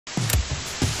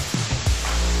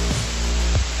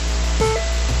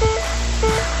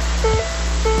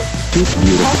It's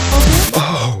beautiful.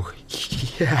 Oh,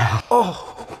 yeah.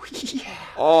 Oh, yeah.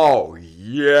 Oh,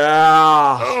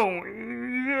 yeah. Oh,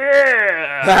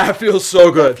 yeah. That feels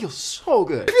so good. That feels so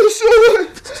good. It feels so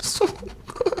good. So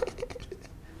good.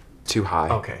 Too high.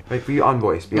 Okay. Like, be on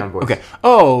voice. Be on voice. Okay.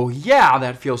 Oh, yeah,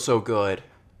 that feels so good.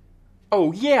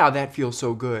 Oh, yeah, that feels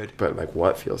so good. But, like,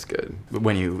 what feels good?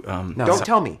 When you, No, don't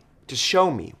tell me. Just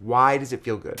show me. Why does it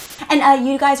feel good? And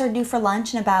you guys are due for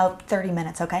lunch in about 30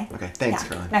 minutes, okay? Okay, thanks,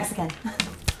 yeah. Kaelan. Mexican.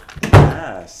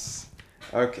 Yes.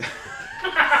 Okay.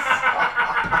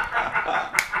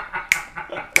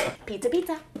 Pizza,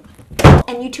 pizza.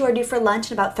 And you two are due for lunch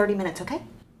in about 30 minutes, okay?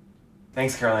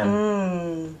 Thanks,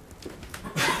 Kaelan.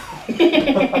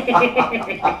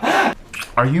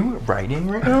 Are you writing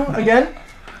right now again?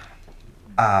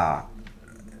 All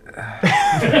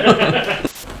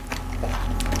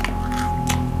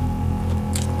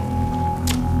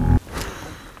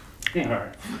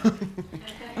right.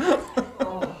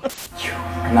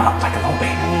 You're not like a little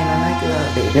baby. I'm like a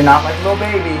little baby. You're not like a little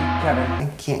baby, Kevin. I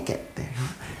can't get there.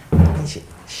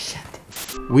 Shit.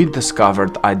 We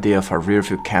discovered the idea for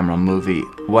rear-view camera movie.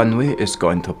 When we is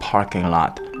going to a parking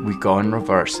lot, we go in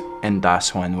reverse, and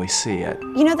that's when we see it.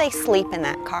 You know they sleep in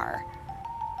that car.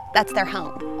 That's their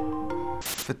home.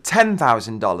 For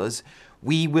 $10,000,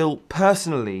 we will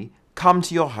personally come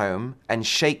to your home and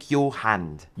shake your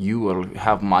hand. You will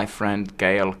have my friend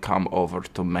Gail come over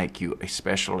to make you a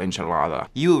special enchilada.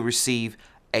 You will receive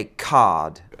a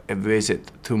card. A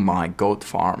visit to my goat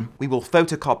farm. We will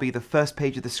photocopy the first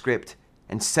page of the script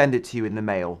and send it to you in the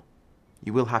mail.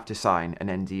 You will have to sign an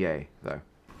NDA, though.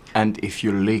 And if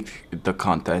you leak the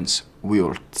contents, we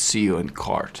will see you in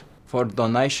court. For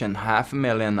donation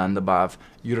 $500,000 and above,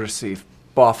 you receive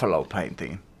buffalo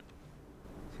painting.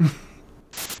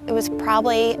 It was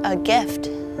probably a gift,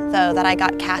 though, that I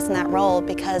got cast in that role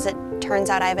because it turns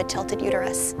out I have a tilted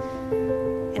uterus.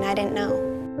 And I didn't know.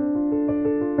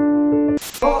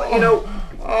 Oh, you know,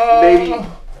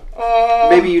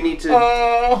 maybe you need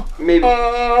to, maybe.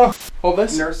 Hold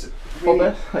this. Nurse it. Hold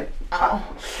this. Like, ow.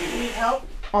 Do you need help?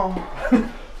 Oh.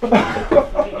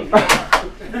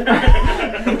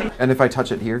 And if I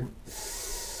touch it here?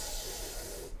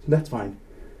 that's fine.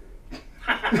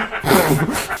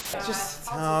 Just,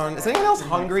 is anyone else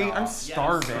hungry? I'm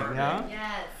starving, yeah?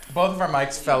 Yes. Both of our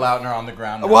mics fell out and are on the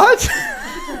ground now. What?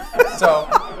 So,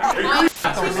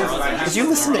 did you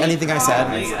listen to anything I said?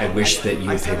 I wish that you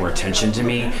would pay more attention to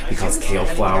me because kale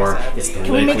flour is politically.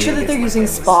 Can we make sure that they're using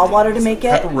spa water to make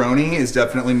it? Pepperoni is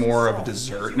definitely more of a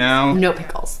dessert now. No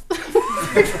pickles.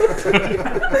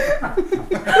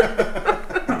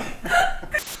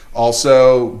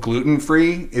 Also,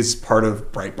 gluten-free is part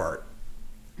of Breitbart.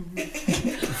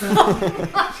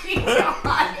 Oh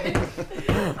my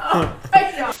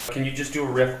God. Can you just do a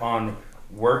riff on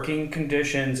working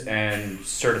conditions and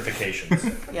certifications?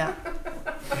 Yeah.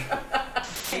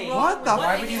 What the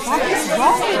fuck is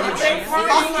wrong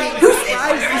with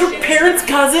you? Your parents'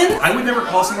 cousin? I would never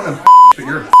call someone a but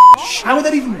you're a How would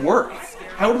that even work?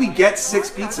 How would we get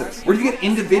 6 pizzas? Where do you get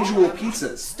individual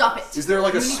pizzas? Stop it. Is there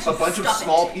like a bunch of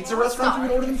small pizza restaurants we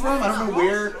would order them from? I don't know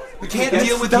where. We can't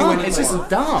deal with you anymore. It's just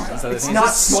dumb. It's not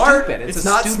smart. Stupid. It's a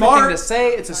not stupid smart. thing to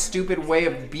say. It's a stupid way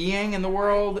of being in the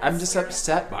world. I'm just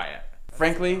upset by it.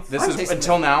 Frankly, this is,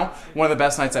 until now, one of the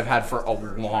best nights I've had for a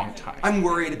long time. I'm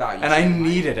worried about you. And I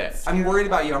needed it. I'm worried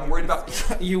about you. I'm worried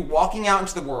about you walking out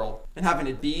into the world and having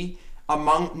it be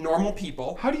among normal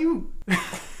people. How do you...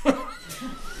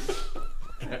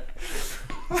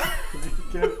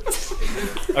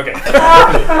 Okay.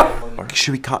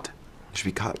 Should we cut? Should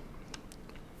we cut?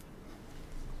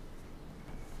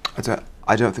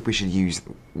 I don't think we should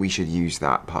use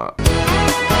that part.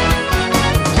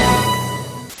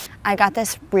 I got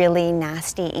this really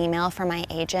nasty email from my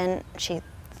agent. She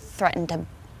threatened to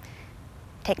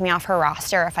take me off her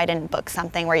roster if I didn't book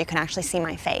something where you can actually see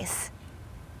my face.